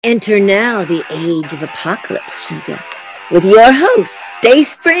Enter now the age of apocalypse, Sugar, with your hosts,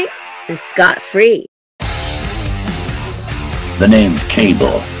 Dayspring and Scott Free. The name's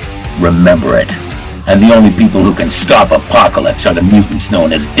Cable. Remember it. And the only people who can stop Apocalypse are the mutants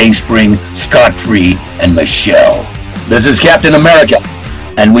known as Dayspring, Scott Free, and Michelle. This is Captain America,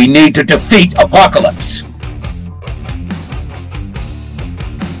 and we need to defeat Apocalypse.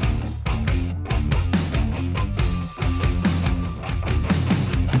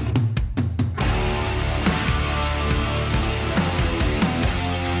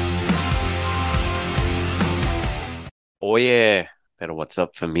 Oh yeah, and what's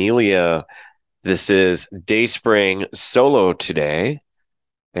up, familia? This is Dayspring solo today.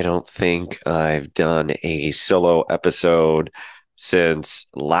 I don't think I've done a solo episode since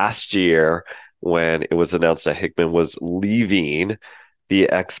last year when it was announced that Hickman was leaving the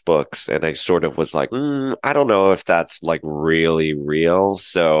X books, and I sort of was like, I don't know if that's like really real.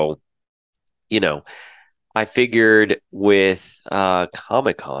 So, I figured with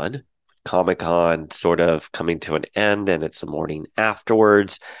Comic-Con sort of coming to an end and it's the morning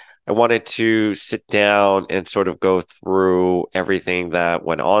afterwards, I wanted to sit down and sort of go through everything that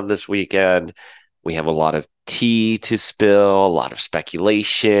went on this weekend. We have a lot of tea to spill, a lot of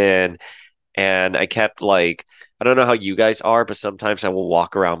speculation, and I kept I don't know how you guys are, but sometimes I will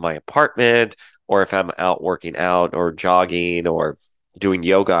walk around my apartment, or if I'm out working out or jogging or doing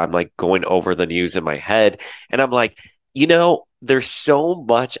yoga, I'm like going over the news in my head, and I'm like, there's so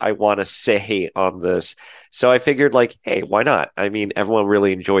much I want to say on this. So I figured hey, why not? I mean, everyone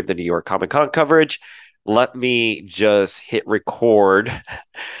really enjoyed the New York Comic Con coverage. Let me just hit record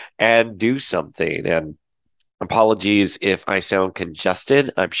and do something. And apologies if I sound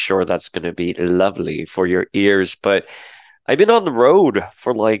congested. I'm sure that's going to be lovely for your ears. But I've been on the road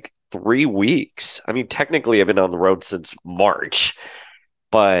for 3 weeks. I mean, technically, I've been on the road since March.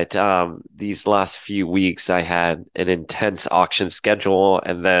 But these last few weeks, I had an intense auction schedule.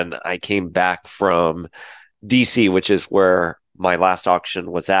 And then I came back from DC, which is where my last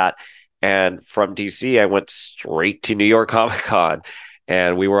auction was at. And from DC, I went straight to New York Comic Con.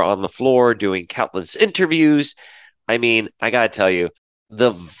 And we were on the floor doing countless interviews. I mean, I got to tell you,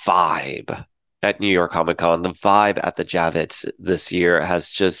 the vibe at New York Comic Con, the vibe at the Javits this year has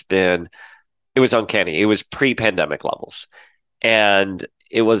just been, it was uncanny. It was pre-pandemic levels. And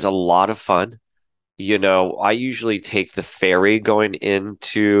it was a lot of fun. I usually take the ferry going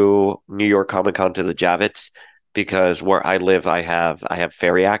into New York Comic Con to the Javits because where I live, I have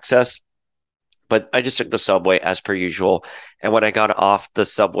ferry access. But I just took the subway as per usual. And when I got off the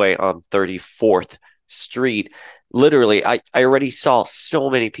subway on 34th Street, literally, I already saw so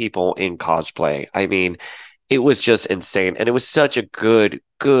many people in cosplay. I mean, it was just insane. And it was such a good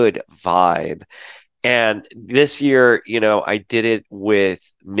vibe. And this year, I did it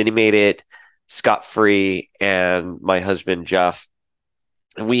with Mini Made It, Scott Free, and my husband, Jeff.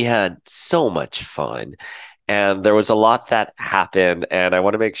 And we had so much fun. And there was a lot that happened. And I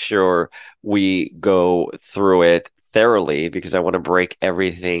want to make sure we go through it thoroughly because I want to break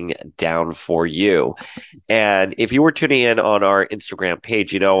everything down for you. And if you were tuning in on our Instagram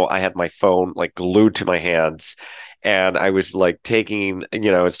page, I had my phone glued to my hands. And I was taking,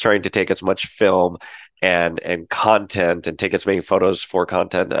 I was trying to take as much film and content and take as many photos for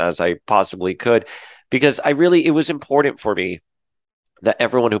content as I possibly could, because it was important for me that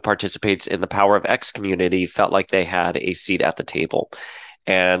everyone who participates in the Power of X community felt like they had a seat at the table.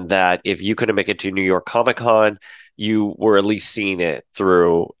 And that if you couldn't make it to New York Comic Con, you were at least seeing it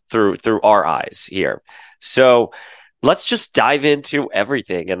through our eyes here. So let's just dive into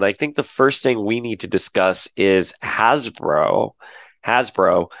everything. And I think the first thing we need to discuss is Hasbro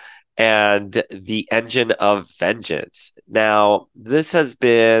and the Engine of Vengeance. Now, this has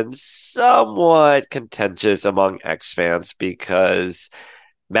been somewhat contentious among X fans because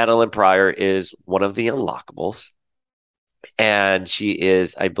Madeline Pryor is one of the unlockables. And she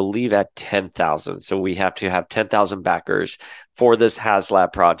is, I believe, at 10,000. So we have to have 10,000 backers for this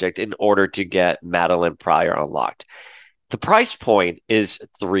HasLab project in order to get Madeline Pryor unlocked. The price point is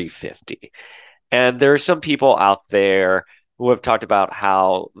 $350. And there are some people out there who have talked about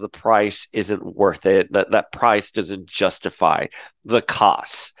how the price isn't worth it, that price doesn't justify the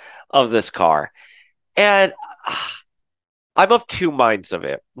costs of this car. And I'm of two minds of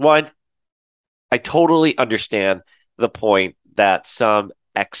it. One, I totally understand the point that some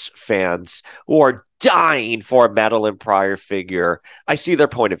X fans who are dying for a Madeline Pryor figure, I see their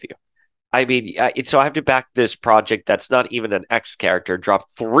point of view. I mean, so I have to back this project that's not even an X character, drop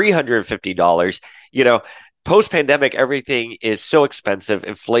 $350. Post-pandemic, everything is so expensive.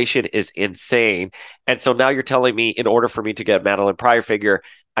 Inflation is insane. And so now you're telling me in order for me to get a Madeline Pryor figure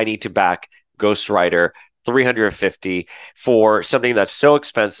I need to back Ghost Rider 350 for something that's so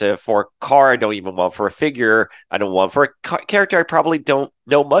expensive, for a car I don't even want, for a figure I don't want, for a character I probably don't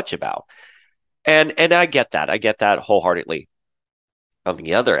know much about. And I get that. I get that wholeheartedly. On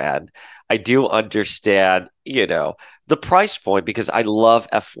the other end, I do understand, the price point, because I love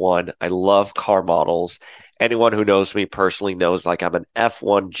F1. I love car models. Anyone who knows me personally knows like I'm an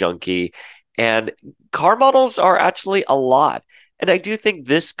F1 junkie, and car models are actually a lot. And I do think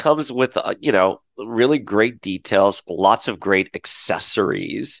this comes with, really great details, lots of great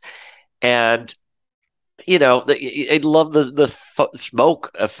accessories. And I love the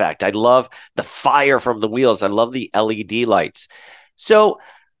smoke effect. I love the fire from the wheels. I love the LED lights. So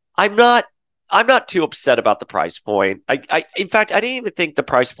I'm not too upset about the price point. In fact, I didn't even think the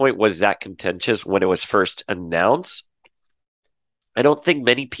price point was that contentious when it was first announced. I don't think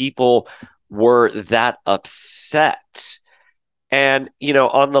many people were that upset. And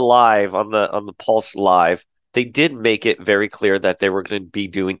on the Pulse Live, they did make it very clear that they were going to be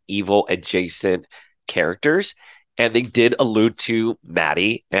doing evil adjacent characters, and they did allude to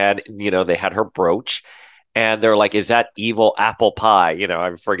Maddie, and they had her brooch. And they're like, is that evil apple pie?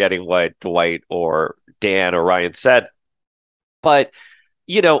 I'm forgetting what Dwight or Dan or Ryan said. But,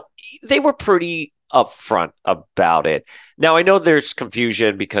 they were pretty upfront about it. Now, I know there's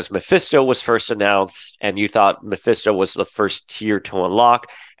confusion because Mephisto was first announced, and you thought Mephisto was the first tier to unlock.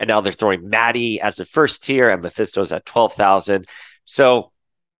 And now they're throwing Maddie as the first tier, and Mephisto's at 12,000. So,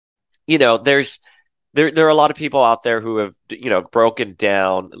 there are a lot of people out there who have, broken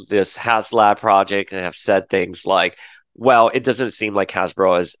down this HasLab project and have said things like, well, it doesn't seem like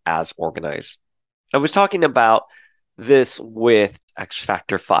Hasbro is as organized. I was talking about this with X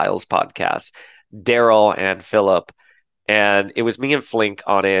Factor Files podcast, Daryl and Philip, and it was me and Flink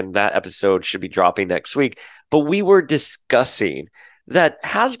on it, and that episode should be dropping next week. But we were discussing that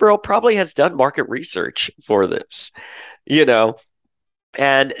Hasbro probably has done market research for this,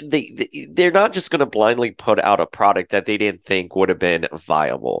 and they're not just going to blindly put out a product that they didn't think would have been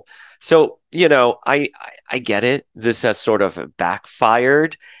viable. So, I get it. This has sort of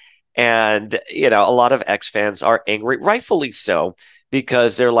backfired. And, a lot of X fans are angry, rightfully so,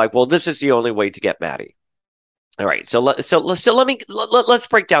 because they're like, well, this is the only way to get Maddie. All right. So let's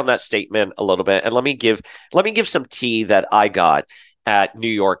break down that statement a little bit, and let me give some tea that I got at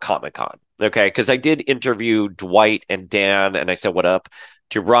New York Comic Con. Okay, because I did interview Dwight and Dan, and I said what up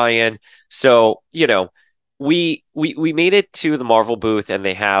to Ryan. So we made it to the Marvel booth, and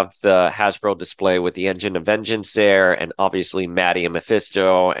they have the Hasbro display with the Engine of Vengeance there, and obviously Maddie and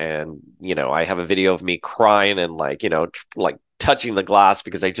Mephisto, and I have a video of me crying and like touching the glass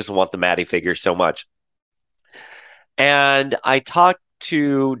because I just want the Maddie figure so much. And I talked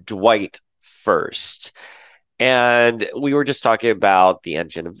to Dwight first. And we were just talking about the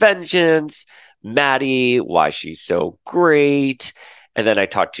Engine of Vengeance, Maddie, why she's so great. And then I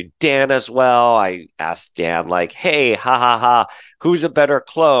talked to Dan as well. I asked Dan, like, hey, who's a better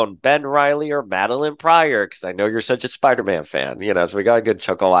clone, Ben Reilly or Madeline Pryor? Because I know you're such a Spider-Man fan, so we got a good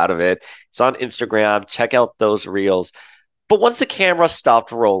chuckle out of it. It's on Instagram. Check out those reels. But once the camera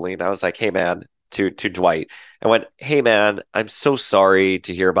stopped rolling, I was like, hey, man, to Dwight. I went, hey, man, I'm so sorry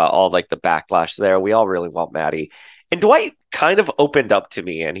to hear about all like the backlash there. We all really want Maddie. And Dwight kind of opened up to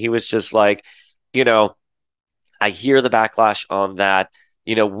me, and he was just like, I hear the backlash on that.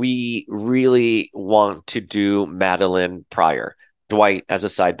 We really want to do Madeline Pryor. Dwight, as a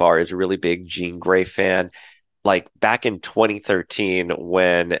sidebar, is a really big Jean Grey fan. Like back in 2013,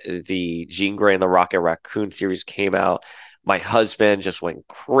 when the Jean Grey and the Rocket Raccoon series came out, my husband just went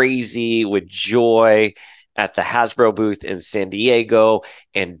crazy with joy at the Hasbro booth in San Diego.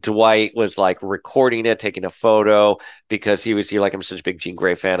 And Dwight was like recording it, taking a photo, because he was here like, I'm such a big Jean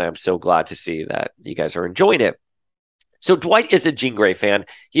Grey fan. I'm so glad to see that you guys are enjoying it. So Dwight is a Jean Grey fan.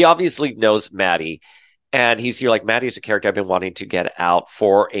 He obviously knows Maddie. And he's here like, Maddie is a character I've been wanting to get out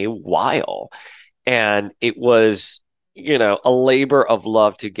for a while. And it was, a labor of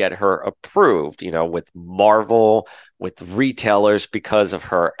love to get her approved, with Marvel, with retailers, because of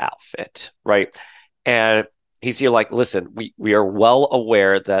her outfit, right? And he's here like, listen, we are well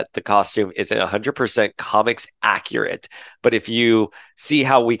aware that the costume isn't 100% comics accurate, but if you see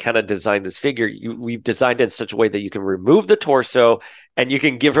how we kind of designed this figure, we've designed it in such a way that you can remove the torso and you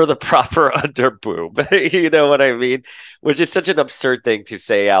can give her the proper under boob. You know what I mean? Which is such an absurd thing to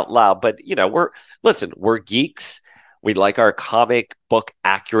say out loud, but we're geeks. We like our comic book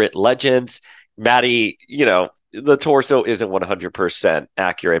accurate legends. Maddie, the torso isn't 100%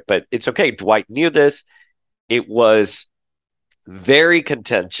 accurate, but it's okay. Dwight knew this. It was very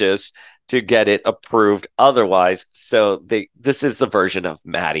contentious to get it approved otherwise. So this is the version of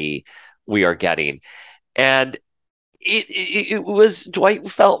Maddie we are getting. And it was, Dwight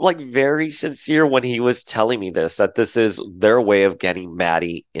felt like very sincere when he was telling me this, that this is their way of getting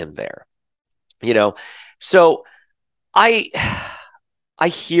Maddie in there. So I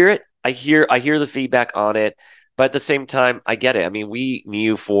hear it. I hear the feedback on it, but at the same time, I get it. I mean, we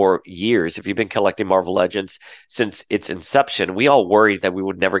knew for years, if you've been collecting Marvel Legends since its inception, we all worried that we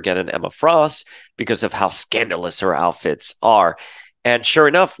would never get an Emma Frost because of how scandalous her outfits are. And sure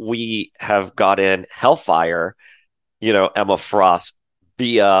enough, we have gotten Hellfire, Emma Frost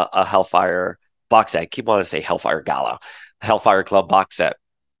via a Hellfire box set. I keep wanting to say Hellfire Gala, Hellfire Club box set.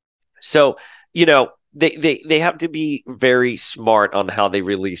 So, they have to be very smart on how they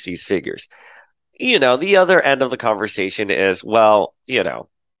release these figures. The other end of the conversation is, well, you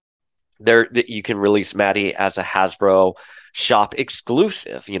can release Maddie as a Hasbro shop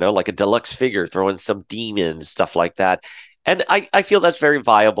exclusive, like a deluxe figure, throw in some demons, stuff like that. And I feel that's very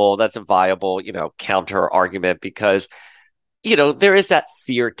viable. That's a viable, counter argument because, there is that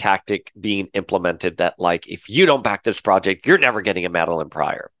fear tactic being implemented that, like, if you don't back this project, you're never getting a Madeline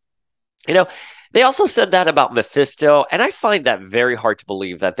Pryor. They also said that about Mephisto, and I find that very hard to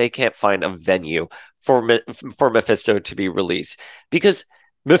believe that they can't find a venue for Mephisto to be released. Because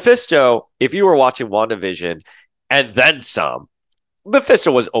Mephisto, if you were watching WandaVision and then some,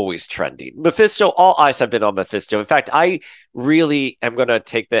 Mephisto was always trending. Mephisto, all eyes have been on Mephisto. In fact, I really am going to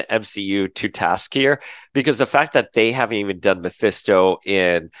take the MCU to task here because the fact that they haven't even done Mephisto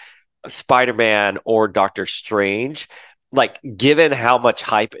in Spider-Man or Doctor Strange, like, given how much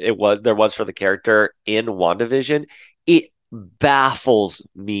hype there was for the character in WandaVision, it baffles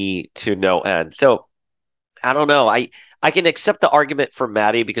me to no end. So I don't know. I can accept the argument for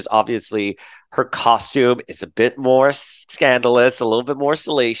Maddie because obviously her costume is a bit more scandalous, a little bit more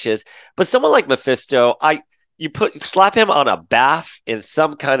salacious. But someone like Mephisto, slap him on a bath in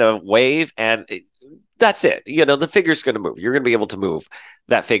some kind of wave, and that's it. The figure's going to move. You're going to be able to move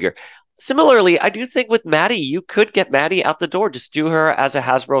that figure. Similarly, I do think with Maddie, you could get Maddie out the door. Just do her as a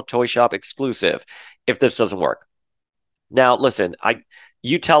Hasbro Toy Shop exclusive if this doesn't work. Now, listen,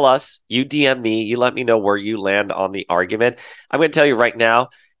 you tell us, you DM me, you let me know where you land on the argument. I'm going to tell you right now,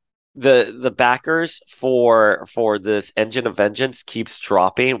 the backers for this Engine of Vengeance keeps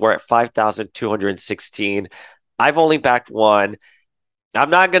dropping. We're at 5,216. I've only backed one. I'm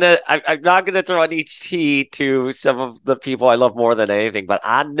not gonna throw an HT to some of the people I love more than anything, but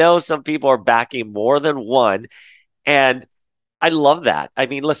I know some people are backing more than one, and I love that. I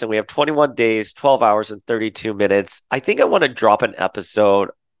mean, listen, we have 21 days, 12 hours, and 32 minutes. I think I want to drop an episode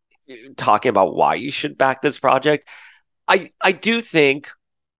talking about why you should back this project. I do think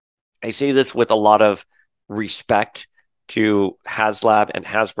I say this with a lot of respect to HasLab and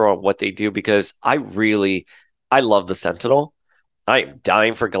Hasbro and what they do because I love the Sentinel. I am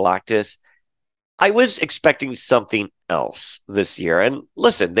dying for Galactus. I was expecting something else this year. And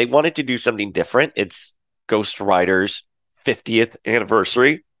listen, they wanted to do something different. It's Ghost Rider's 50th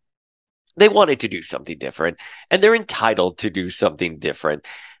anniversary. They wanted to do something different, and they're entitled to do something different.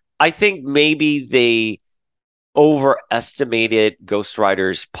 I think maybe they overestimated Ghost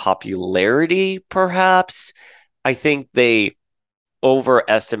Rider's popularity, perhaps. I think they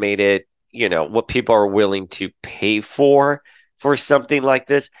overestimated, what people are willing to pay for something like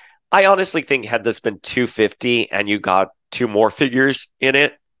this. I honestly think had this been $250 and you got two more figures in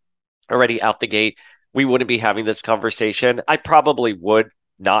it already out the gate, we wouldn't be having this conversation. I probably would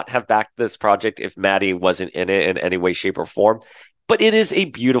not have backed this project if Maddie wasn't in it in any way, shape, or form. But it is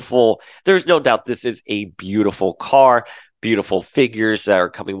there's no doubt this is a beautiful car, beautiful figures that are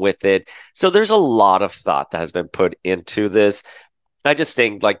coming with it. So there's a lot of thought that has been put into this. I just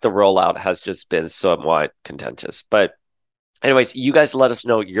think like the rollout has just been somewhat contentious. But anyways, you guys let us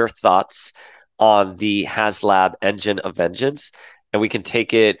know your thoughts on the HasLab Engine of Vengeance, and we can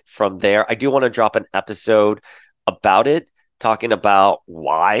take it from there. I do want to drop an episode about it, talking about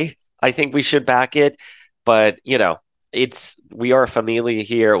why I think we should back it. But, we are a familia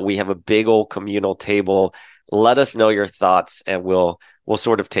here. We have a big old communal table. Let us know your thoughts, and we'll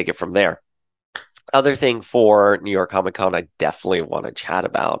sort of take it from there. Other thing for New York Comic Con I definitely want to chat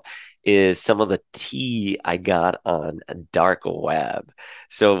about is some of the tea I got on Dark Web.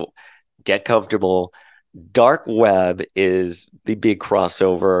 So get comfortable. Dark Web is the big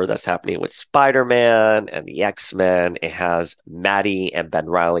crossover that's happening with Spider-Man and the X-Men. It has Maddie and Ben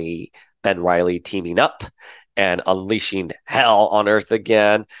Reilly teaming up and unleashing hell on Earth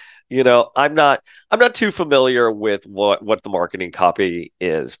again. I'm not too familiar with what the marketing copy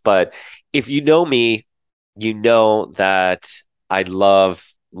is, but if you know me, you know that I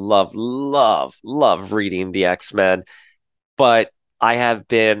love love reading the X-Men, but I have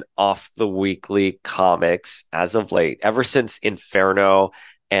been off the weekly comics as of late, ever since Inferno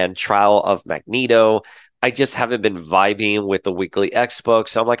and Trial of Magneto. I just haven't been vibing with the weekly X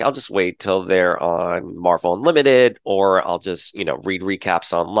books. So I'm like, I'll just wait till they're on Marvel Unlimited, or I'll just, read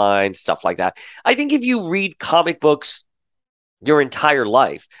recaps online, stuff like that. I think if you read comic books your entire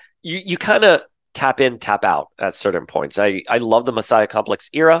life, you kind of tap in, tap out at certain points. I love the Messiah Complex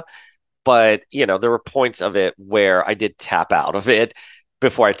era, but there were points of it where I did tap out of it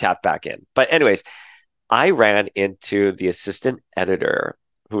before I tapped back in. But anyways, I ran into the assistant editor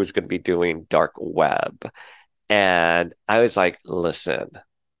who was going to be doing Dark Web. And I was like, listen,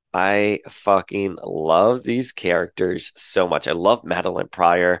 I fucking love these characters so much. I love Madeline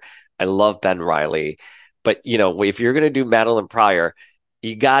Pryor. I love Ben Reilly. But if you're going to do Madeline Pryor,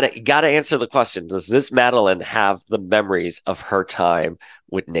 you gotta answer the question: does this Madeline have the memories of her time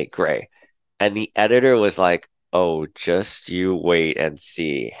with Nate Gray? And the editor was like, "Oh, just you wait and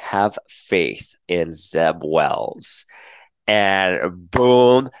see. Have faith in Zeb Wells." And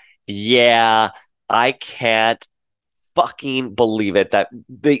boom, yeah, I can't fucking believe it that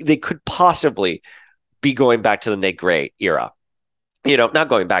they could possibly be going back to the Nate Gray era. Not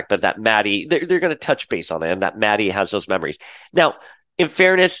going back, but that Maddie, they're going to touch base on it, and that Maddie has those memories. Now, in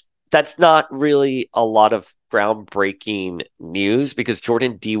fairness, that's not really a lot of groundbreaking news, because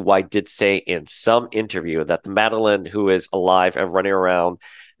Jordan D. White did say in some interview that the Madeline who is alive and running around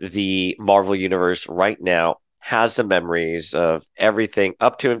the Marvel Universe right now has the memories of everything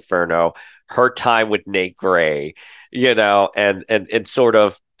up to Inferno, her time with Nate Gray, and sort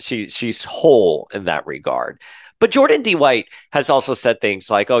of she's whole in that regard. But Jordan D. White has also said things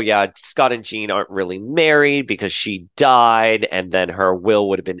like, oh, yeah, Scott and Jean aren't really married because she died, and then her will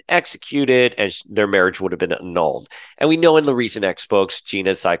would have been executed and their marriage would have been annulled. And we know in the recent X books, Jean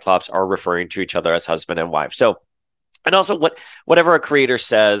and Cyclops are referring to each other as husband and wife. So, and also whatever a creator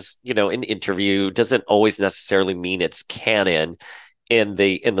says, in an interview doesn't always necessarily mean it's canon in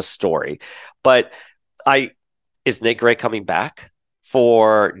the story. But is Nate Gray coming back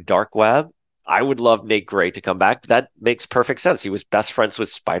for Dark Web? I would love Nate Gray to come back. That makes perfect sense. He was best friends with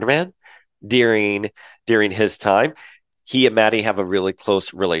Spider-Man during his time. He and Maddie have a really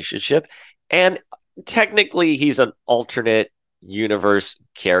close relationship. And technically, he's an alternate universe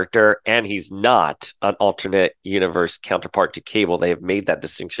character, and he's not an alternate universe counterpart to Cable. They have made that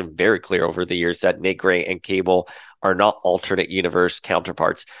distinction very clear over the years that Nate Gray and Cable are not alternate universe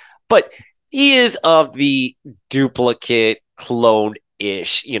counterparts. But he is of the duplicate clone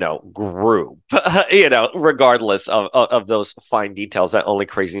ish, group, regardless of those fine details that only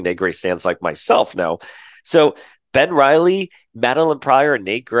crazy Nate Gray stands like myself know. So Ben Reilly, Madeline Pryor, and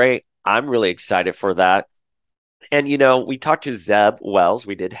Nate Gray, I'm really excited for that. And, we talked to Zeb Wells.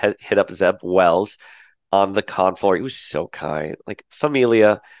 We did hit up Zeb Wells on the con floor. He was so kind. Like,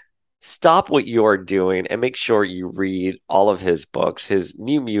 Familia, stop what you're doing and make sure you read all of his books. His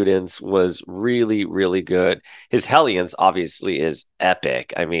New Mutants was really, really good. His Hellions obviously is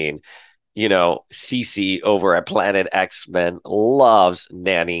epic. I mean, CC over at Planet X-Men loves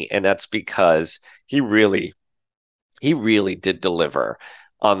Nanny, and that's because he really did deliver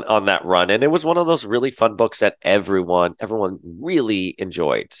on that run. And it was one of those really fun books that everyone really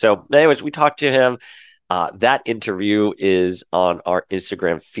enjoyed. So anyways, we talked to him. That interview is on our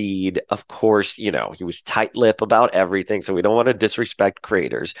Instagram feed. Of course, he was tight-lipped about everything, so we don't want to disrespect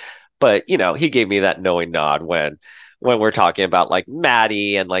creators. But, he gave me that knowing nod when we're talking about like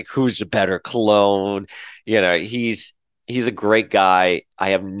Maddie and like who's the better clone. He's a great guy. I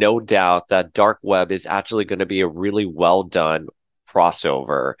have no doubt that Dark Web is actually going to be a really well done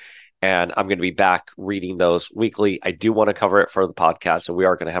crossover. And I'm going to be back reading those weekly. I do want to cover it for the podcast, so we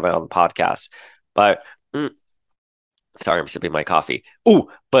are going to have it on the podcast. But sorry, I'm sipping my coffee.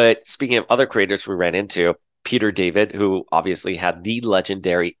 But speaking of other creators we ran into, Peter David, who obviously had the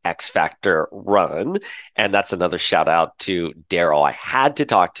legendary X Factor run. And that's another shout out to Daryl. I had to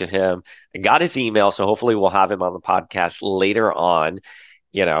talk to him. I got his email, so hopefully we'll have him on the podcast later on,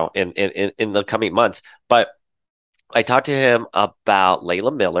 in the coming months. But I talked to him about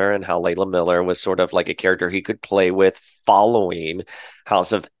Layla Miller and how Layla Miller was sort of like a character he could play with following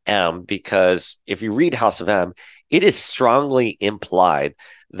House of M, because if you read House of M, it is strongly implied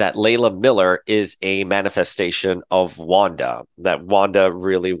that Layla Miller is a manifestation of Wanda, that Wanda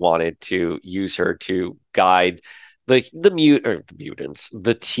really wanted to use her to guide the mutants,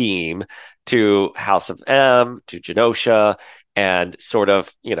 the team to House of M, to Genosha, and sort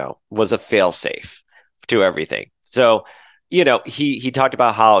of, was a failsafe to everything. So, he talked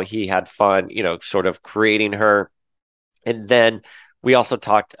about how he had fun, sort of creating her. And then We also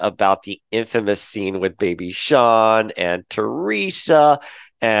talked about the infamous scene with baby Sean and Teresa,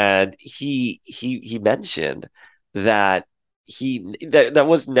 and he mentioned that that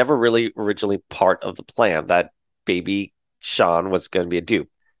was never really originally part of the plan, that baby Sean was going to be a dupe.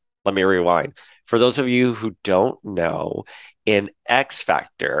 Let me rewind. For those of you who don't know, in X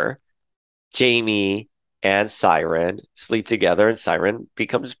Factor, Jamie and Siren sleep together, and Siren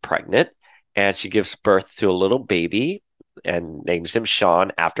becomes pregnant, and she gives birth to a little baby and names him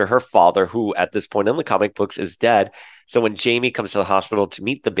Sean after her father, who at this point in the comic books is dead. So when Jamie comes to the hospital to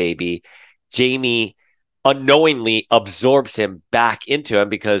meet the baby, Jamie unknowingly absorbs him back into him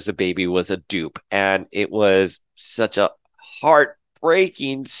because the baby was a dupe. And it was such a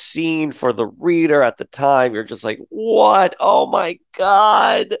heartbreaking scene for the reader at the time. You're just like, what? Oh my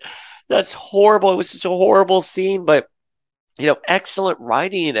God. That's horrible. It was such a horrible scene, but excellent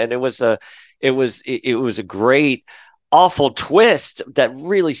writing. And it was a great, awful twist that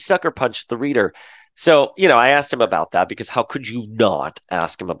really sucker punched the reader. So, I asked him about that, because how could you not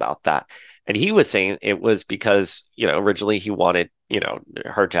ask him about that? And he was saying it was because, originally he wanted,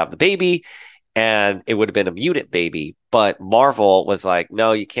 her to have the baby, and it would have been a mutant baby. But Marvel was like,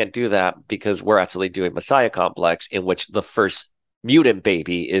 no, you can't do that, because we're actually doing Messiah Complex, in which the first mutant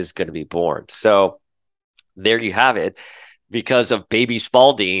baby is going to be born. So there you have it. Because of baby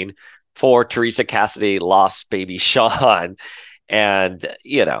Spalding, poor Teresa Cassidy lost baby Sean. And,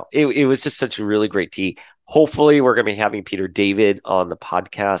 it was just such a really great tea. Hopefully, we're going to be having Peter David on the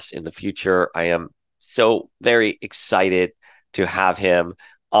podcast in the future. I am so very excited to have him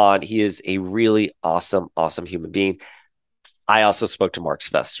on. He is a really awesome, awesome human being. I also spoke to Mark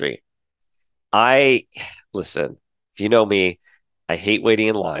Silvestri. Listen, if you know me, I hate waiting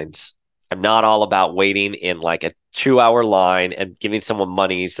in lines. I'm not all about waiting in like a 2-hour line and giving someone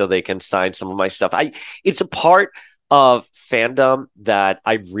money so they can sign some of my stuff. It's a part of fandom that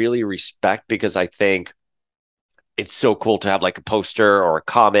I really respect, because I think it's so cool to have like a poster or a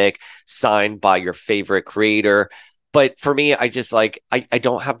comic signed by your favorite creator. But for me, I just I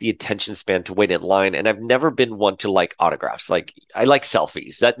don't have the attention span to wait in line, and I've never been one to like autographs. Like, I like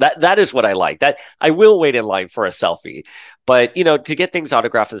selfies. That is what I like. That I will wait in line for a selfie, but to get things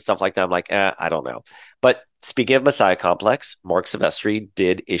autographed and stuff like that, I'm like, I don't know. But speaking of Messiah Complex, Mark Silvestri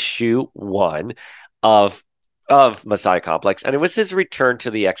did issue 1 of Messiah Complex, and it was his return to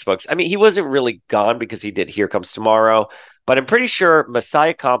the X books. I mean, he wasn't really gone, because he did Here Comes Tomorrow, but I'm pretty sure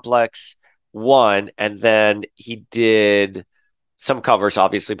Messiah Complex 1, and then he did some covers,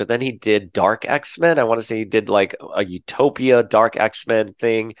 obviously, but then he did Dark X-Men. I want to say he did like a Utopia Dark X-Men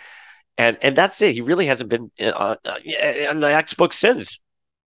thing, and that's it. He really hasn't been on the X book since.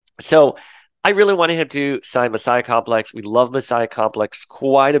 So I really wanted him to sign Messiah Complex. We love Messiah Complex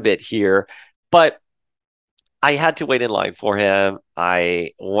quite a bit here, but I had to wait in line for him.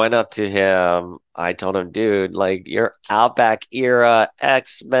 I went up to him. I told him, dude, like, your Outback era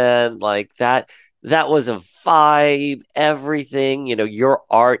X-Men, like that was a vibe. Everything, your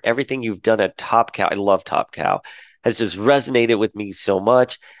art, everything you've done at Top Cow, I love Top Cow, has just resonated with me so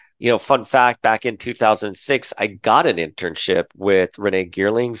much. Fun fact, back in 2006, I got an internship with Renee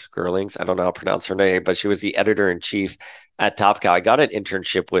Geerlings. I don't know how to pronounce her name, but she was the editor-in-chief at Top Cow. I got an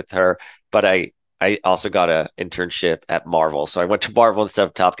internship with her, but I also got an internship at Marvel. So I went to Marvel instead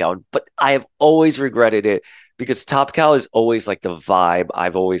of Top Cow. But I have always regretted it, because Top Cow is always like the vibe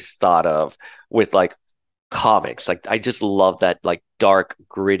I've always thought of with like comics. Like, I just love that like dark,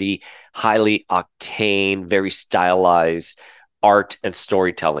 gritty, highly octane, very stylized art and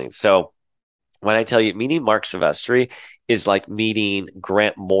storytelling. So when I tell you, meeting Mark Silvestri is like meeting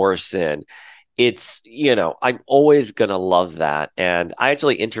Grant Morrison. It's, I'm always going to love that. And I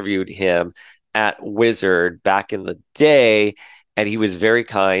actually interviewed him at Wizard back in the day, and he was very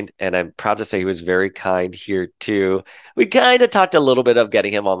kind, and I'm proud to say he was very kind here too. We kind of talked a little bit of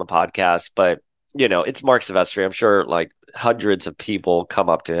getting him on the podcast, but it's Mark Silvestri. I'm sure like hundreds of people come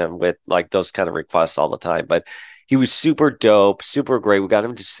up to him with like those kind of requests all the time, but he was super dope, super great. We got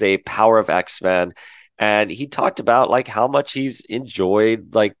him to say Power of X-Men, and he talked about like how much he's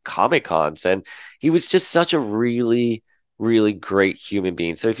enjoyed like Comic Cons, and he was just such a really, really great human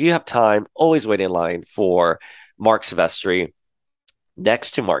being. So if you have time, always wait in line for Mark Silvestri.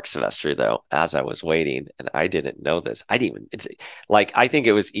 Next to Mark Silvestri, though, as I was waiting, and I didn't know this, I think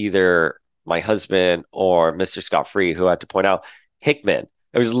it was either my husband or Mr. Scott Free who had to point out Hickman.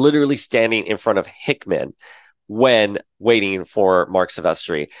 I was literally standing in front of Hickman when waiting for Mark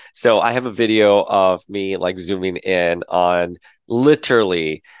Silvestri. So I have a video of me like zooming in on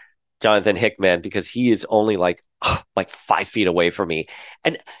literally Jonathan Hickman, because he is only like 5 feet away from me.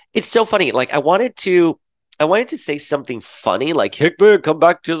 And it's so funny. Like, I wanted to I wanted to say something funny, like, Hickman, come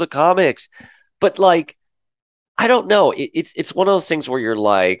back to the comics. But like, I don't know. It's one of those things where you're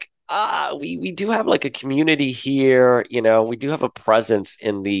like, we do have like a community here. We do have a presence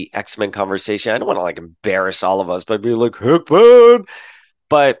in the X-Men conversation. I don't want to like embarrass all of us by being like, Hickman.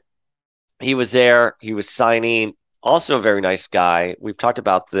 But he was there. He was signing. Also a very nice guy. We've talked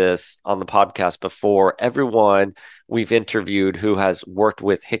about this on the podcast before. Everyone we've interviewed who has worked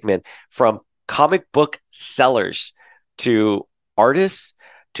with Hickman, from comic book sellers to artists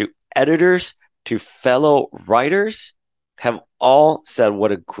to editors to fellow writers, have all said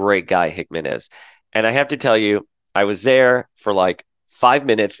what a great guy Hickman is. And I have to tell you, I was there for like 5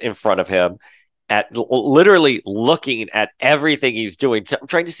 minutes in front of him, at literally looking at everything he's doing. I'm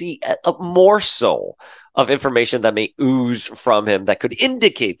trying to see a morsel of information that may ooze from him that could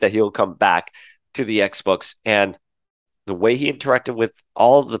indicate that he'll come back to the X books. And the way he interacted with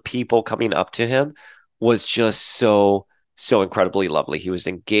all the people coming up to him was just so incredibly lovely. He was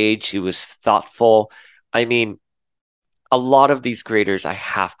engaged. He was thoughtful. I mean, a lot of these creators, I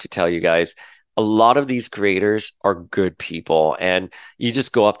have to tell you guys, a lot of these creators are good people, and you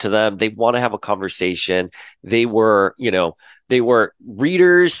just go up to them. They want to have a conversation. They were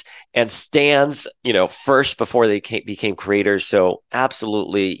readers and stands, first before they became creators. So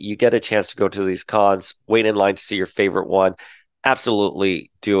absolutely, you get a chance to go to these cons, wait in line to see your favorite one. Absolutely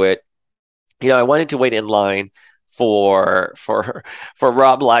do it. I wanted to wait in line for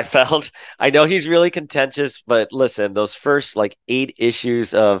Rob Liefeld. I know he's really contentious, but listen, those first like 8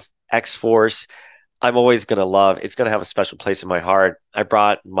 issues of X-Force, I'm always going to love. It's going to have a special place in my heart. I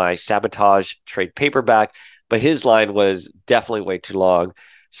brought my Sabotage trade paperback, but his line was definitely way too long.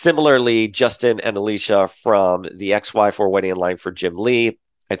 Similarly, Justin and Alicia from the XY were waiting in line for Jim Lee.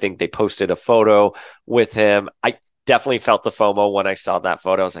 I think they posted a photo with him. I definitely felt the FOMO when I saw that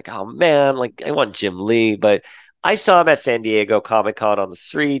photo. I was like, oh man, like I want Jim Lee, but I saw him at San Diego Comic-Con on the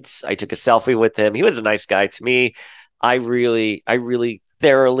streets. I took a selfie with him. He was a nice guy to me. I really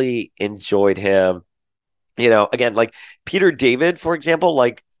thoroughly enjoyed him. Again, like Peter David, for example,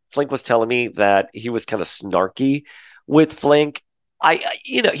 like Flink was telling me that he was kind of snarky with Flink.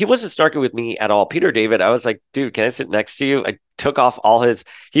 He wasn't snarky with me at all. Peter David, I was like, dude, can I sit next to you? I took off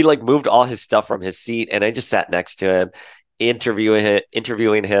he like moved all his stuff from his seat, and I just sat next to him,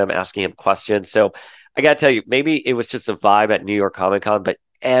 interviewing him, asking him questions. So I got to tell you, maybe it was just a vibe at New York Comic Con, but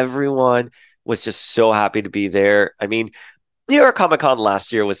everyone was just so happy to be there. I mean, New York Comic Con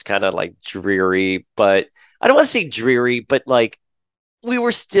last year was kind of like dreary, but I don't want to say dreary, but like we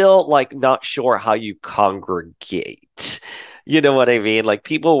were still like not sure how you congregate. You know what I mean? Like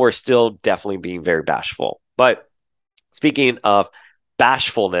people were still definitely being very bashful. But speaking of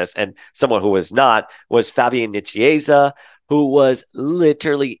bashfulness, and someone who was not, was Fabian Nicieza, who was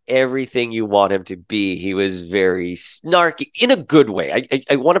literally everything you want him to be. He was very snarky in a good way.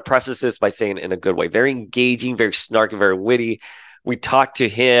 I want to preface this by saying in a good way. Very engaging, very snarky, very witty. We talked to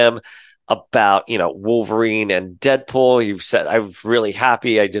him about, Wolverine and Deadpool. You said, I was really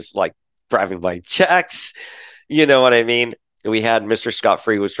happy. I just like driving my checks. You know what I mean? We had Mr. Scott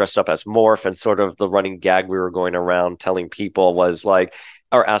Free was dressed up as Morph, and sort of the running gag we were going around telling people was like,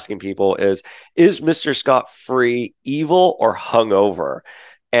 or asking people is Mr. Scott Free evil or hungover?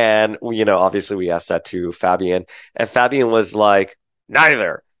 And, obviously we asked that to Fabian, and Fabian was like,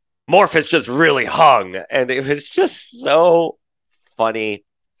 neither. Morph is just really hung. And it was just so funny.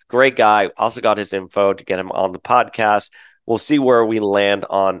 It's a great guy. Also got his info to get him on the podcast. We'll see where we land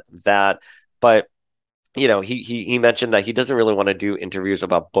on that. But, he mentioned that he doesn't really want to do interviews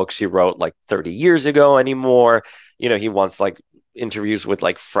about books he wrote like 30 years ago anymore. He wants like interviews with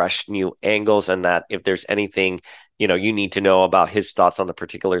like fresh new angles, and that if there's anything you need to know about his thoughts on the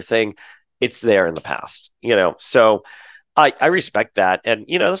particular thing, it's there in the past. So I respect that. And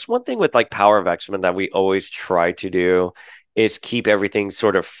that's one thing with like Power of X-Men that we always try to do, is keep everything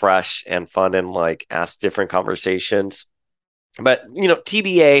sort of fresh and fun, and like ask different conversations. But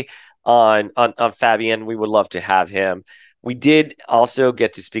TBA on Fabian, we would love to have him. We did also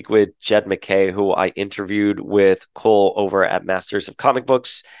get to speak with Jed MacKay, who I interviewed with Cole over at Masters of Comic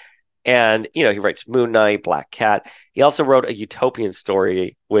Books. And, he writes Moon Knight, Black Cat. He also wrote a Utopian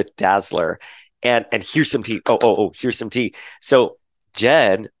story with Dazzler. And here's some tea. Here's some tea. So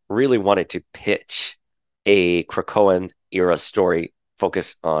Jed really wanted to pitch a Krakoan era story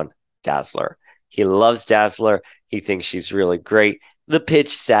focused on Dazzler. He loves Dazzler. He thinks she's really great. The pitch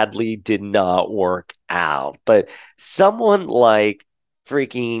sadly did not work out, but someone like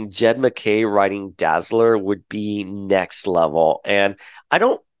freaking Jed MacKay writing Dazzler would be next level. And I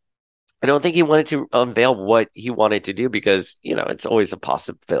don't I don't think he wanted to unveil what he wanted to do because, it's always a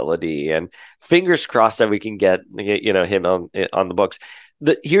possibility, and fingers crossed that we can get, him on the books.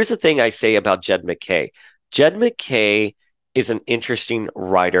 Here's the thing I say about Jed MacKay. Jed MacKay is an interesting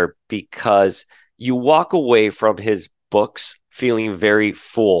writer because you walk away from his books feeling very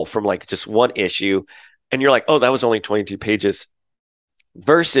full from like just one issue, and you're like, oh, that was only 22 pages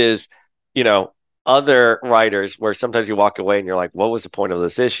versus, other writers where sometimes you walk away and you're like, what was the point of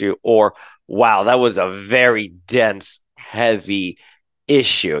this issue? Or, wow, that was a very dense, heavy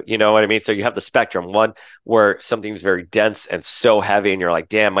issue. You know what I mean? So you have the spectrum, one where something's very dense and so heavy, and you're like,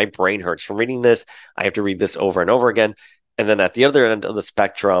 damn, my brain hurts from reading this. I have to read this over and over again. And then at the other end of the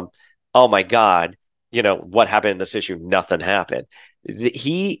spectrum, oh my God, what happened in this issue? Nothing happened.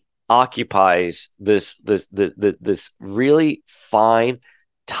 He occupies this really fine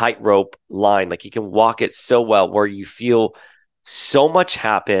tightrope line. Like he can walk it so well where you feel so much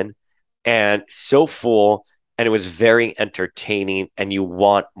happen and so full, and it was very entertaining and you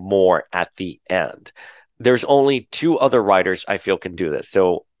want more at the end. There's only two other writers I feel can do this.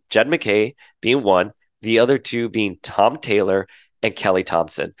 So Jed MacKay being one, the other two being Tom Taylor and Kelly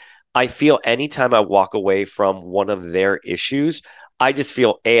Thompson. I feel anytime I walk away from one of their issues, I just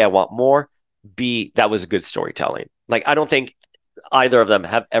feel A, I want more, B, that was good storytelling. Like I don't think either of them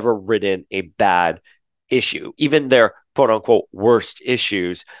have ever written a bad issue. Even their quote unquote worst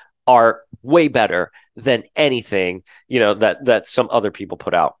issues are way better than anything, that some other people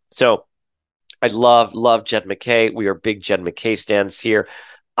put out. So I love Jed MacKay. We are big Jed MacKay stands here.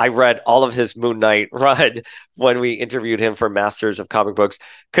 I read all of his Moon Knight run when we interviewed him for Masters of Comic Books.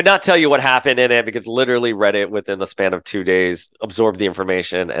 Could not tell you what happened in it because literally read it within the span of 2 days, absorbed the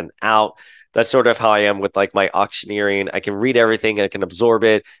information and out. That's sort of how I am with like my auctioneering. I can read everything, I can absorb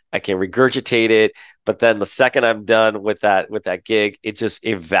it, I can regurgitate it, but then the second I'm done with that gig, it just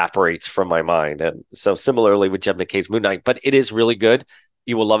evaporates from my mind. And so similarly with Jed MacKay's Moon Knight, but it is really good.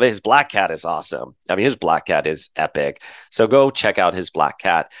 You will love it. His Black Cat is awesome. I mean, his Black Cat is epic. So go check out his Black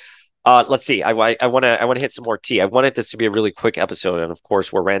Cat. Let's see. I want to hit some more tea. I wanted this to be a really quick episode, and of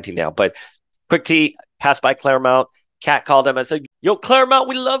course we're ranting now. But quick tea. Passed by Claremont. Cat called him and said, "Yo, Claremont,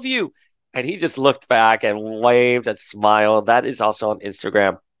 we love you." And he just looked back and waved and smiled. That is also on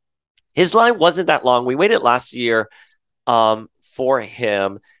Instagram. His line wasn't that long. We waited last year for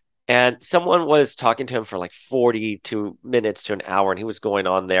him. And someone was talking to him for like 42 minutes to an hour, and he was going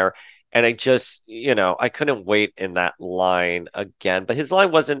on there. And I just, I couldn't wait in that line again. But his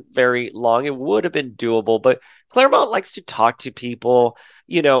line wasn't very long. It would have been doable. But Claremont likes to talk to people.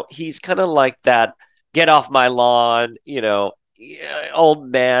 He's kind of like that get off my lawn, old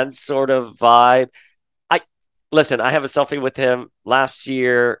man sort of vibe. Listen, I have a selfie with him last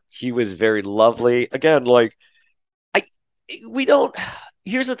year. He was very lovely. Again, like, we don't.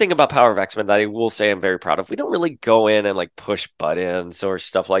 Here's the thing about Power of X-Men that I will say I'm very proud of. We don't really go in and like push buttons or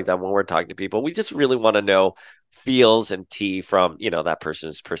stuff like that when we're talking to people. We just really want to know feels and tea from, that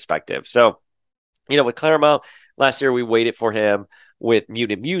person's perspective. So, with Claremont, last year we waited for him with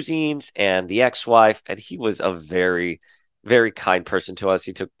Mutant Musings and the ex-wife, and he was a very, very kind person to us.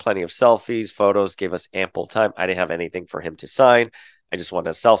 He took plenty of selfies, photos, gave us ample time. I didn't have anything for him to sign. I just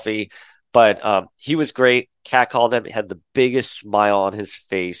wanted a selfie. But he was great. Cat called him, had the biggest smile on his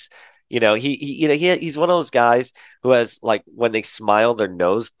face. He's one of those guys who has like when they smile, their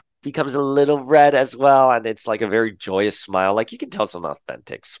nose becomes a little red as well, and it's like a very joyous smile. Like you can tell it's an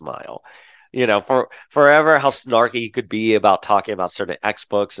authentic smile. For forever how snarky he could be about talking about certain X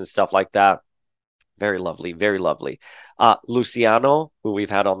books and stuff like that. Very lovely, very lovely. Luciano, who we've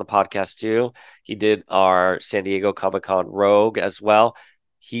had on the podcast too, he did our San Diego Comic-Con Rogue as well.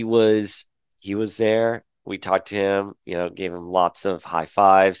 He was there. We talked to him, gave him lots of high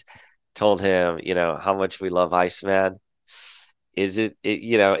fives, told him, how much we love Iceman. Is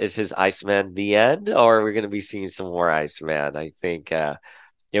is his Iceman the end, or are we going to be seeing some more Iceman? I think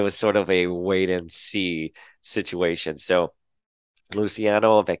it was sort of a wait and see situation. So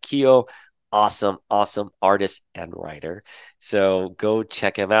Luciano Vecchio, awesome artist and writer. So go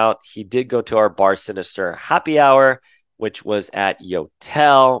check him out. He did go to our Bar Sinister happy hour, which was at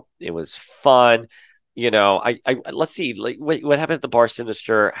Yotel. It was fun. I let's see, like what happened at the Bar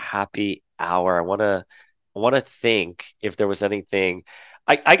Sinister happy hour. I want to think if there was anything.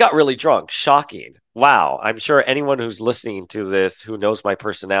 I got really drunk. Shocking. Wow. I'm sure anyone who's listening to this, who knows my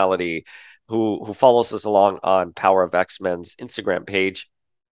personality, who follows us along on Power of X-Men's Instagram page,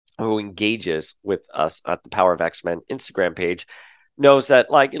 who engages with us at the Power of X-Men Instagram page, knows that,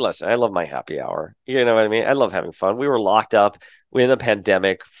 like, listen, I love my happy hour. You know what I mean? I love having fun. We were locked up in the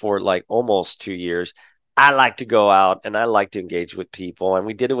pandemic for like almost 2 years. I like to go out and I like to engage with people. And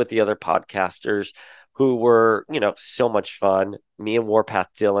we did it with the other podcasters who were, so much fun. Me and Warpath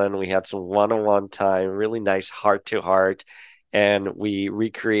Dylan, we had some one-on-one time, really nice heart to heart. And we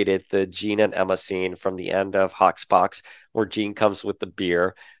recreated the Gene and Emma scene from the end of Hoxpox, where Gene comes with the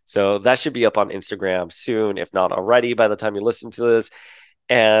beer. So that should be up on Instagram soon, if not already, by the time you listen to this.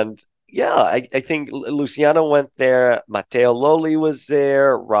 And yeah, I think Luciano went there. Matteo Loli was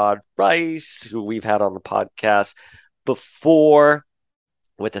there. Rod Rice, who we've had on the podcast before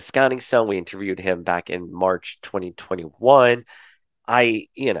with the Scouting Sun. We interviewed him back in March 2021. I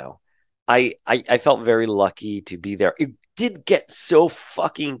felt very lucky to be there. It did get so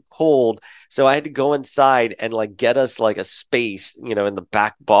fucking cold, so I had to go inside and like get us like a space, in the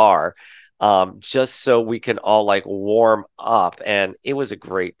back bar, just so we can all like warm up. And it was a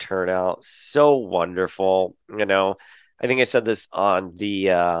great turnout, so wonderful. I think I said this on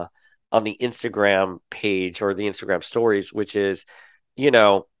the Instagram page or the Instagram stories, which is,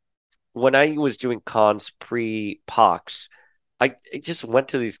 when I was doing cons pre-Pox, I just went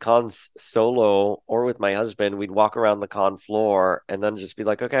to these cons solo or with my husband. We'd walk around the con floor and then just be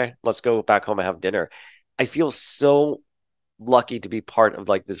like, okay, let's go back home and have dinner. I feel so lucky to be part of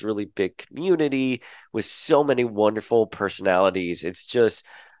like this really big community with so many wonderful personalities. It's just,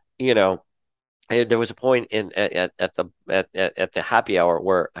 there was a point at the happy hour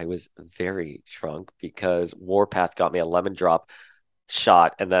where I was very drunk because Warpath got me a lemon drop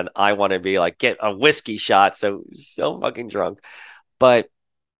shot, and then I want to be like get a whiskey shot, so fucking drunk. But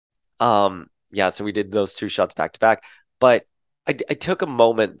yeah, so we did those two shots back to back. But I took a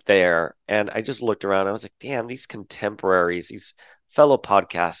moment there and I just looked around. I was like, damn, these contemporaries, these fellow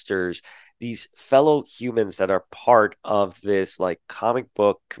podcasters, these fellow humans that are part of this like comic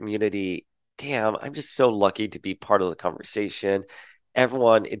book community. Damn, I'm just so lucky to be part of the conversation.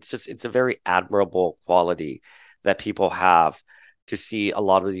 Everyone, it's a very admirable quality that people have to see a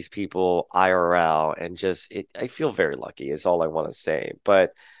lot of these people IRL, and I feel very lucky is all I want to say.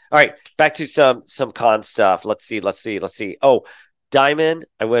 But all right, back to some con stuff. Let's see. Oh, Diamond.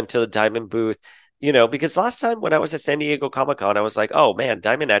 I went to the Diamond booth, because last time when I was at San Diego Comic-Con, I was like, oh man,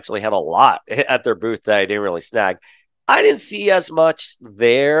 Diamond actually had a lot at their booth that I didn't really snag. I didn't see as much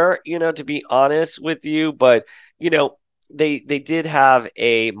there, to be honest with you, but they did have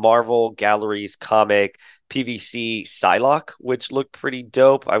a Marvel Galleries comic PVC Psylocke, which looked pretty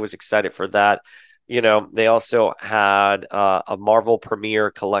dope. I was excited for that. They also had a Marvel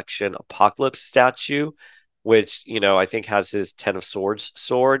Premiere Collection Apocalypse statue, which, I think has his Ten of Swords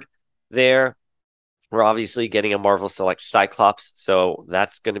sword there. We're obviously getting a Marvel Select Cyclops, so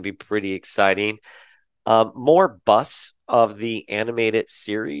that's going to be pretty exciting. More busts of the animated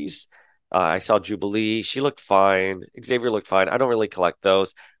series. I saw Jubilee. She looked fine. Xavier looked fine. I don't really collect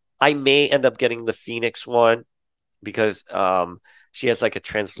those. I may end up getting the Phoenix one because she has like a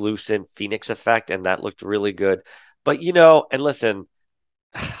translucent Phoenix effect, and that looked really good. But, and listen,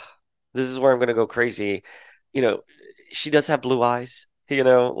 this is where I'm going to go crazy. She does have blue eyes,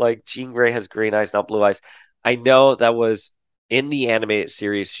 like Jean Grey has green eyes, not blue eyes. I know that was in the animated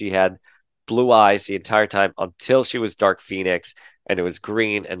series. She had blue eyes the entire time until she was Dark Phoenix, and it was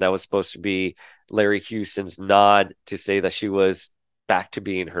green, and that was supposed to be Larry Houston's nod to say that she was back to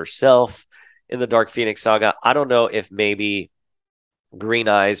being herself in the Dark Phoenix saga. I don't know if maybe green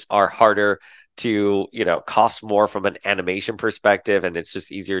eyes are harder to, cost more from an animation perspective, and it's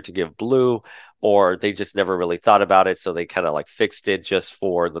just easier to give blue, or they just never really thought about it, so they kind of like fixed it just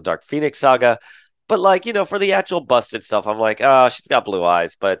for the Dark Phoenix saga. But like, for the actual bust itself, I'm like, oh, she's got blue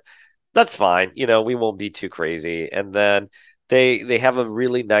eyes, but that's fine. We won't be too crazy. And then they have a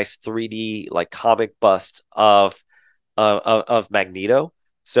really nice 3D like comic bust of Magneto.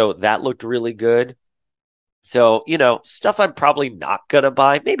 So that looked really good. So, stuff I'm probably not going to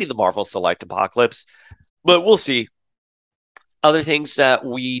buy. Maybe the Marvel Select Apocalypse, but we'll see. Other things that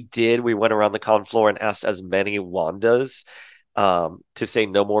we did, we went around the con floor and asked as many Wandas to say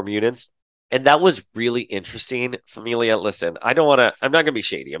no more mutants. And that was really interesting. Familia, listen, I'm not going to be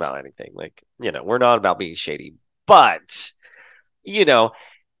shady about anything. Like, we're not about being shady, but, it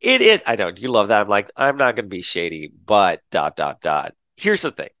is. I know you love that. I'm like, I'm not going to be shady, but ... Here's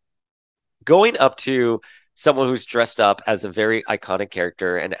the thing. Going up to someone who's dressed up as a very iconic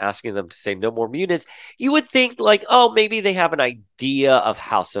character and asking them to say no more mutants, you would think like, oh, maybe they have an idea of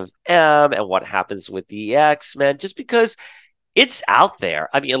House of M and what happens with the X-Men, just because it's out there.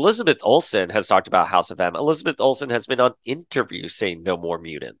 I mean, Elizabeth Olsen has talked about House of M. Elizabeth Olsen has been on interviews saying no more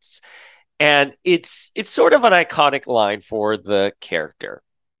mutants. And it's sort of an iconic line for the character,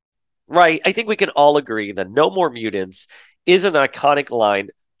 right? I think we can all agree that no more mutants is an iconic line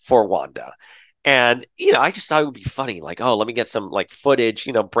for Wanda. And, I just thought it would be funny. Like, oh, let me get some like footage,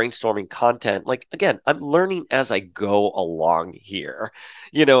 brainstorming content. Like, again, I'm learning as I go along here.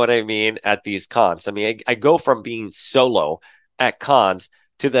 You know what I mean? At these cons. I mean, I go from being solo at cons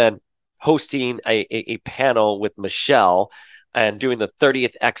to then hosting a panel with Michelle and doing the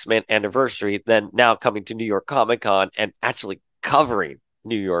 30th X-Men anniversary, then now coming to New York Comic Con and actually covering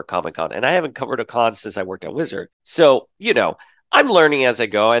New York Comic Con. And I haven't covered a con since I worked at Wizard. So, I'm learning as I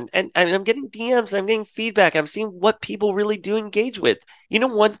go, and I'm getting DMs, I'm getting feedback, I'm seeing what people really do engage with.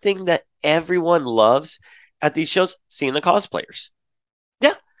 One thing that everyone loves at these shows, seeing the cosplayers.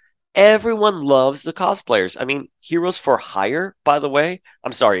 Yeah, everyone loves the cosplayers. I mean, Heroes for Hire, by the way.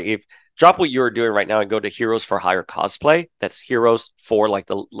 I'm sorry, if drop what you're doing right now and go to Heroes for Hire cosplay. That's Heroes for like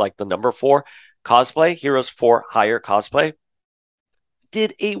the number 4 cosplay, Heroes for Hire cosplay.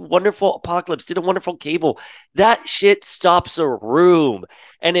 Did a wonderful Apocalypse, did a wonderful Cable. That shit stops a room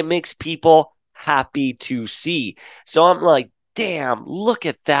and it makes people happy to see. So I'm like, damn, look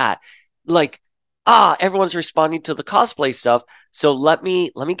at that. Like, everyone's responding to the cosplay stuff. So let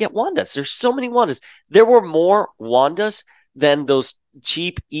me get Wandas. There's so many Wandas. There were more Wandas than those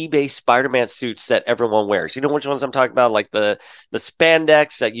cheap eBay Spider-Man suits that everyone wears. You know which ones I'm talking about? Like the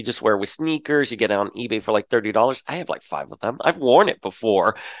spandex that you just wear with sneakers. You get on eBay for like $30. I have like 5 of them. I've worn it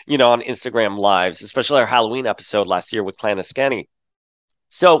before, on Instagram lives, especially our Halloween episode last year with Clan Ascani.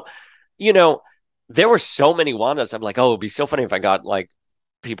 So, there were so many Wandas. I'm like, oh, it'd be so funny if I got like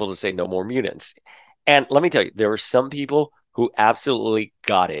people to say no more mutants. And let me tell you, there were some people who absolutely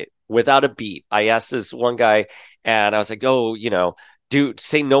got it without a beat. I asked this one guy and I was like, oh, dude,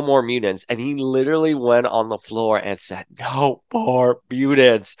 say no more mutants. And he literally went on the floor and said, no more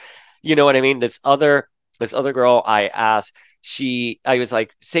mutants. You know what I mean? This other girl I asked, I was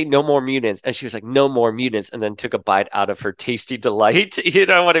like, say no more mutants. And she was like, no more mutants. And then took a bite out of her Tasty Delight. You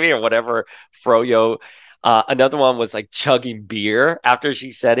know what I mean? Or whatever, Froyo. Another one was like chugging beer after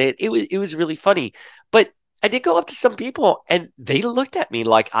she said it. It was really funny. But I did go up to some people and they looked at me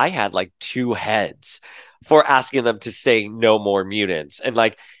like I had like 2 heads for asking them to say no more mutants. And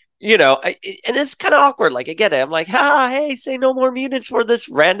like, and it's kind of awkward. Like, I get it. I'm like, hey, say no more mutants for this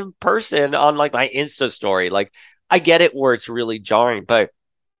random person on like my Insta story. Like, I get it where it's really jarring. But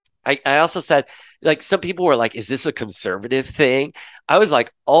I also said, like, some people were like, is this a conservative thing? I was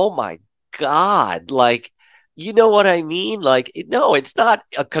like, oh my God. Like, you know what I mean? Like, no, it's not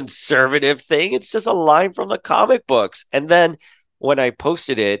a conservative thing. It's just a line from the comic books. And then when I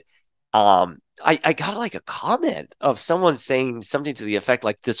posted it, I got like a comment of someone saying something to the effect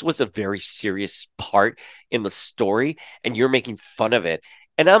like, this was a very serious part in the story and you're making fun of it.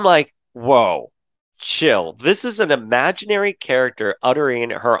 And I'm like, whoa, chill. This is an imaginary character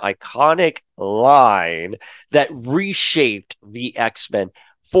uttering her iconic line that reshaped the X-Men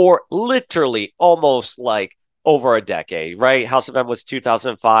for literally almost like over a decade, right? House of M was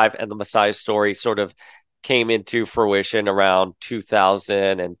 2005 and the Messiah story sort of came into fruition around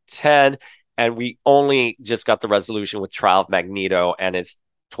 2010. And we only just got the resolution with Trial of Magneto, and it's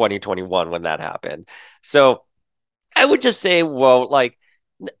 2021 when that happened. So I would just say, well, like,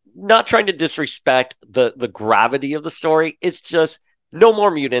 not trying to disrespect the gravity of the story. It's just no more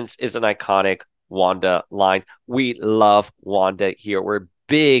mutants is an iconic Wanda line. We love Wanda here. We're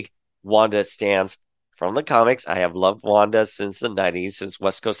big Wanda stans from the comics. I have loved Wanda since the 90s, since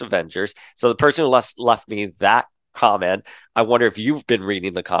West Coast Avengers. So the person who left me that comment, I wonder if you've been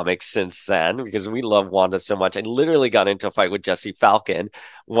reading the comics since then, because we love Wanda so much. I literally got into a fight with Jesse Falcon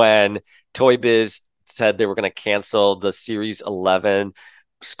when Toy Biz said they were going to cancel the Series 11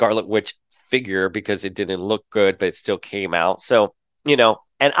 Scarlet Witch figure because it didn't look good, but it still came out. So,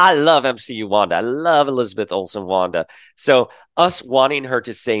 and I love MCU Wanda. I love Elizabeth Olsen Wanda. So us wanting her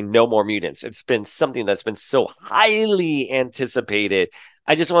to say no more mutants, it's been something that's been so highly anticipated.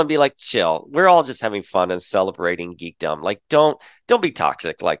 I just want to be like, chill. We're all just having fun and celebrating geekdom. Like, don't be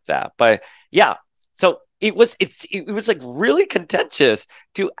toxic like that. But yeah, so it was like really contentious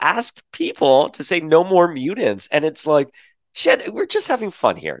to ask people to say no more mutants. And it's like, shit, we're just having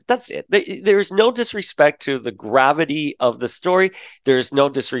fun here. That's it. There's no disrespect to the gravity of the story. There's no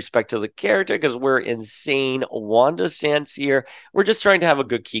disrespect to the character because we're insane Wanda stance here. We're just trying to have a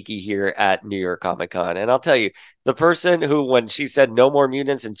good kiki here at New York Comic Con. And I'll tell you, the person who, when she said no more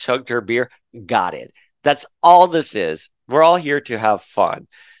mutants and chugged her beer, got it. That's all this is. We're all here to have fun.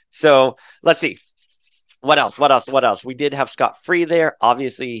 So let's see. What else? We did have Scott Free there.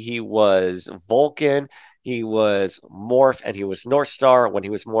 Obviously, he was Vulcan. He was Morph and he was North Star. When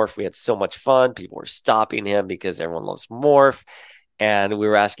he was Morph, we had so much fun. People were stopping him because everyone loves Morph. And we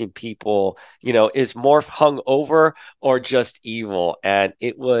were asking people, is Morph hung over or just evil? And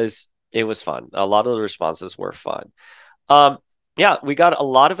it was It was fun. A lot of the responses were fun. Um, yeah, we got a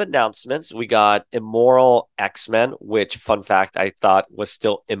lot of announcements. We got Immoral X-Men, which, fun fact, I thought was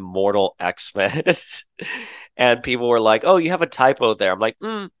still Immortal X-Men. And people were like, "Oh, you have a typo there." I'm like,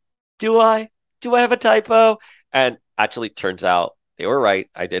 do I? Do I have a typo? And actually, turns out they were right.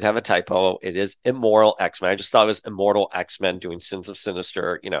 I did have a typo. It is Immoral X-Men. I just thought it was Immortal X-Men doing Sins of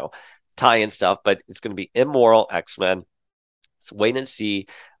Sinister, tie-in stuff, but it's going to be Immoral X-Men. Let's wait and see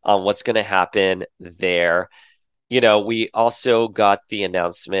what's going to happen there. We also got the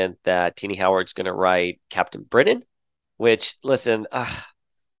announcement that Tini Howard's going to write Captain Britain, which, listen, here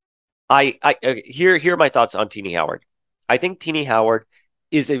are my thoughts on Tini Howard. I think Tini Howard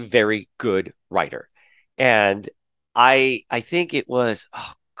is a very good writer, and I think it was,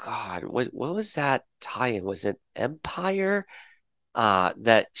 oh God, what was that tie-in? Was it Empire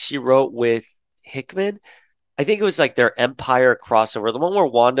that she wrote with Hickman? I think it was like their Empire crossover, the one where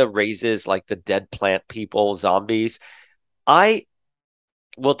Wanda raises like the dead plant people, zombies. I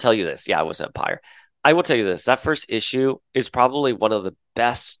will tell you this. Yeah, it was Empire. I will tell you this. That first issue is probably one of the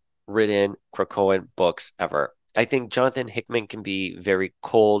best written Krakoan books ever. I think Jonathan Hickman can be very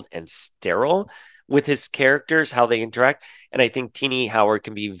cold and sterile with his characters, how they interact. And I think Tini Howard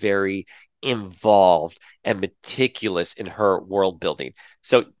can be very involved and meticulous in her world building.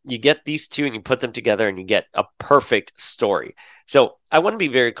 So you get these two and you put them together and you get a perfect story. So I want to be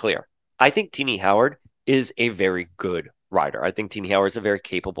very clear. I think Tini Howard is a very good writer. I think Tini Howard is a very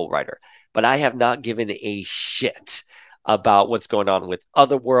capable writer, but I have not given a shit about what's going on with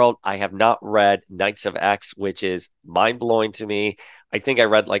Otherworld. I have not read Knights of X, which is mind blowing to me. I think I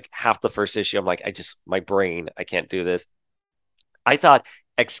read like half the first issue. I'm like, my brain, I can't do this. I thought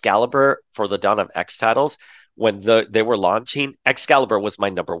Excalibur for the Dawn of X titles, when they were launching, Excalibur was my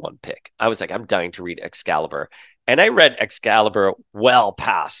number one pick. I was like, I'm dying to read Excalibur. And I read Excalibur well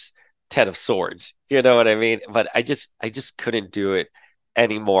past Ten of Swords. You know what I mean? But I just couldn't do it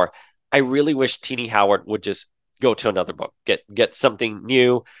anymore. I really wish Tini Howard would just go to another book, get something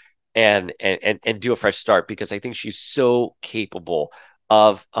new and do a fresh start, because I think she's so capable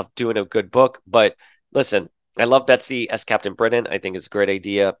of doing a good book. But listen, I love Betsy as Captain Britain. I think it's a great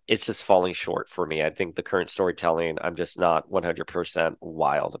idea. It's just falling short for me. I think the current storytelling, I'm just not 100%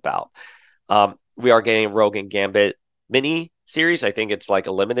 wild about. We are getting Rogue and Gambit mini series. I think it's like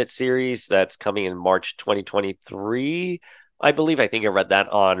a limited series that's coming in March 2023. I believe. I think I read that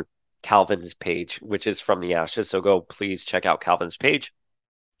on Calvin's page, which is From the Ashes. So go please check out Calvin's page.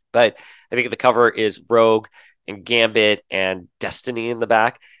 But I think the cover is Rogue and Gambit and Destiny in the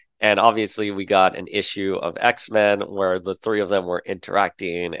back. And obviously, we got an issue of X-Men where the three of them were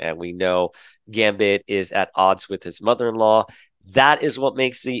interacting, and we know Gambit is at odds with his mother-in-law. That is what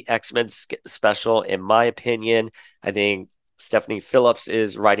makes the X-Men special, in my opinion. I think Stephanie Phillips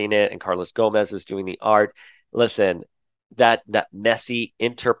is writing it, and Carlos Gomez is doing the art. Listen, that messy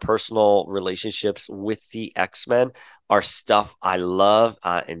interpersonal relationships with the X-Men are stuff I love,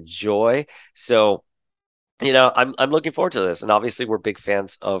 I enjoy. So, I'm looking forward to this. And obviously, we're big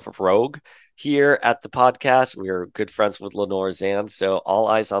fans of Rogue here at the podcast. We are good friends with Lenore Zan, so all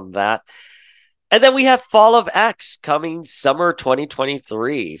eyes on that. And then we have Fall of X coming summer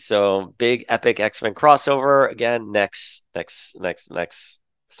 2023. So big epic X-Men crossover again next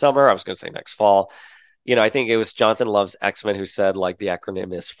summer. I was going to say next fall. I think it was Jonathan Loves X-Men who said like the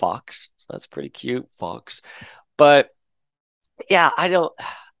acronym is Fox. So that's pretty cute, Fox. But yeah, I don't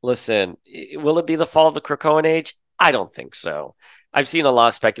listen. Will it be the fall of the Krakoan Age? I don't think so. I've seen a lot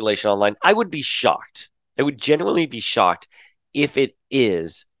of speculation online. I would be shocked. I would genuinely be shocked if it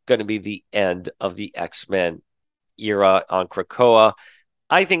is going to be the end of the X-Men era on Krakoa.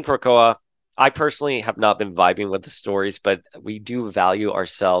 I think Krakoa, I personally have not been vibing with the stories, but we do value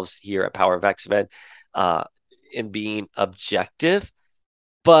ourselves here at Power of X-Men in being objective.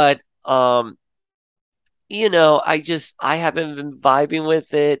 But I haven't been vibing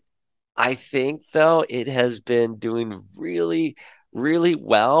with it. I think though it has been doing really, really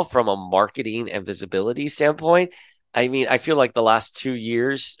well from a marketing and visibility standpoint. I mean, I feel like the last 2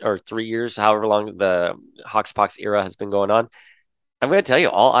 years or 3 years, however long the Hoxpox era has been going on, I'm going to tell you,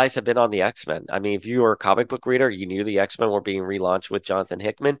 all eyes have been on the X-Men. I mean, if you were a comic book reader, you knew the X-Men were being relaunched with Jonathan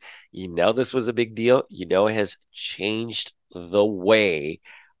Hickman. This was a big deal. It has changed the way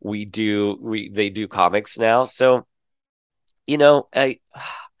they do comics now. So, I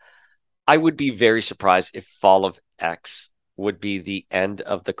would be very surprised if Fall of X would be the end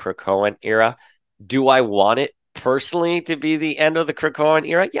of the Krakoan era. Do I want it personally to be the end of the Krakoan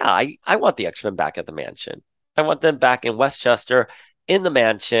era? Yeah, I want the X-Men back at the mansion. I want them back in Westchester in the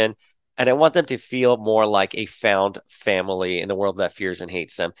mansion, and I want them to feel more like a found family in a world that fears and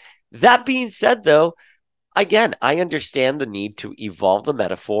hates them. That being said, though, again, I understand the need to evolve the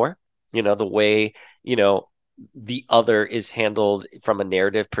metaphor, the way, the other is handled from a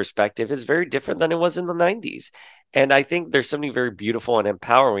narrative perspective is very different than it was in the 90s. And I think there's something very beautiful and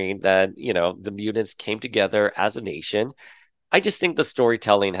empowering that, the mutants came together as a nation. I just think the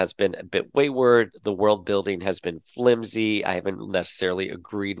storytelling has been a bit wayward. The world building has been flimsy. I haven't necessarily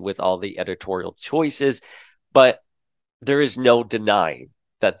agreed with all the editorial choices, but there is no denying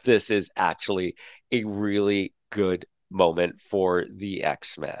that this is actually a really good moment for the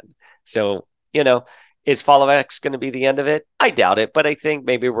X-Men. So, is Fall of X going to be the end of it? I doubt it, but I think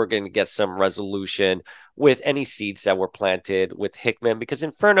maybe we're going to get some resolution with any seeds that were planted with Hickman, because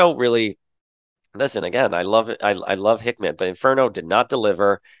Inferno really, listen, again, I love it. I love Hickman, but Inferno did not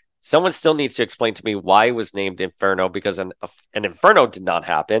deliver. Someone still needs to explain to me why it was named Inferno, because an Inferno did not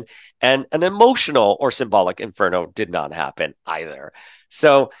happen, and an emotional or symbolic Inferno did not happen either.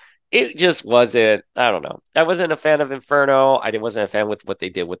 So it just wasn't, I don't know. I wasn't a fan of Inferno. I wasn't a fan with what they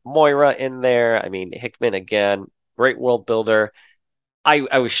did with Moira in there. I mean, Hickman, again, great world builder.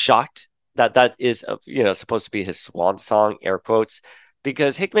 I was shocked that is, supposed to be his swan song, air quotes,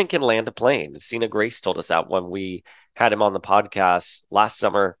 because Hickman can land a plane. Sina Grace told us that when we had him on the podcast last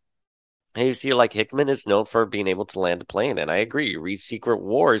summer. And you see, like, Hickman is known for being able to land a plane. And I agree. Read Secret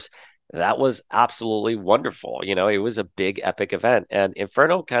Wars. That was absolutely wonderful. It was a big epic event. And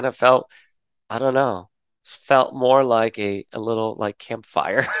Inferno kind of felt, I don't know, felt more like a little like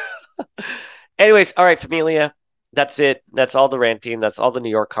campfire. Anyways, all right, Familia. That's it. That's all the ranting. That's all the New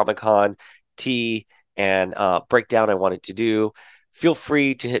York Comic Con tea and breakdown I wanted to do. Feel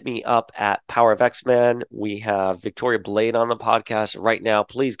free to hit me up at Power of X-Men. We have Victoria Blade on the podcast right now.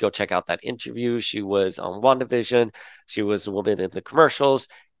 Please go check out that interview. She was on WandaVision. She was a woman in the commercials.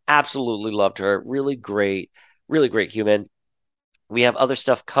 Absolutely loved her. Really great human. We have other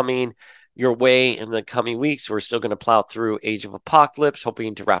stuff coming your way in the coming weeks. We're still going to plow through Age of Apocalypse,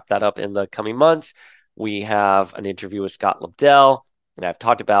 hoping to wrap that up in the coming months. We have an interview with Scott Lobdell, and I've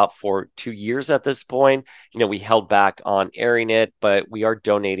talked about for 2 years at this point. We held back on airing it, but we are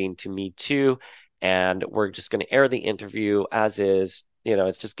donating to Me Too, and we're just going to air the interview as is.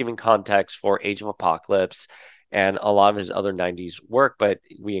 It's just giving context for Age of Apocalypse and a lot of his other 90s work, but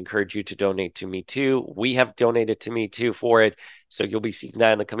we encourage you to donate to Me Too. We have donated to Me Too for it, so you'll be seeing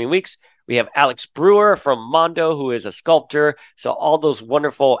that in the coming weeks. We have Alex Brewer from Mondo, who is a sculptor. So all those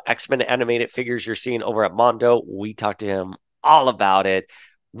wonderful X-Men animated figures you're seeing over at Mondo, we talked to him all about it.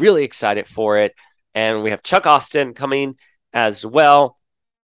 Really excited for it. And we have Chuck Austin coming as well.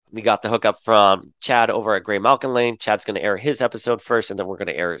 We got the hookup from Chad over at Gray Malkin Lane. Chad's going to air his episode first, and then we're going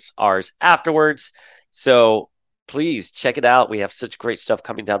to air ours afterwards. So please check it out. We have such great stuff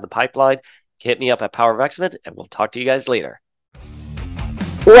coming down the pipeline. Hit me up at Power of X-Men, and we'll talk to you guys later.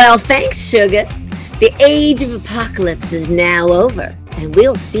 Well, thanks, Sugar. The Age of Apocalypse is now over, and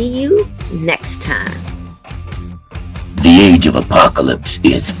we'll see you next time. The Age of Apocalypse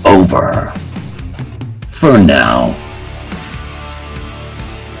is over. For now.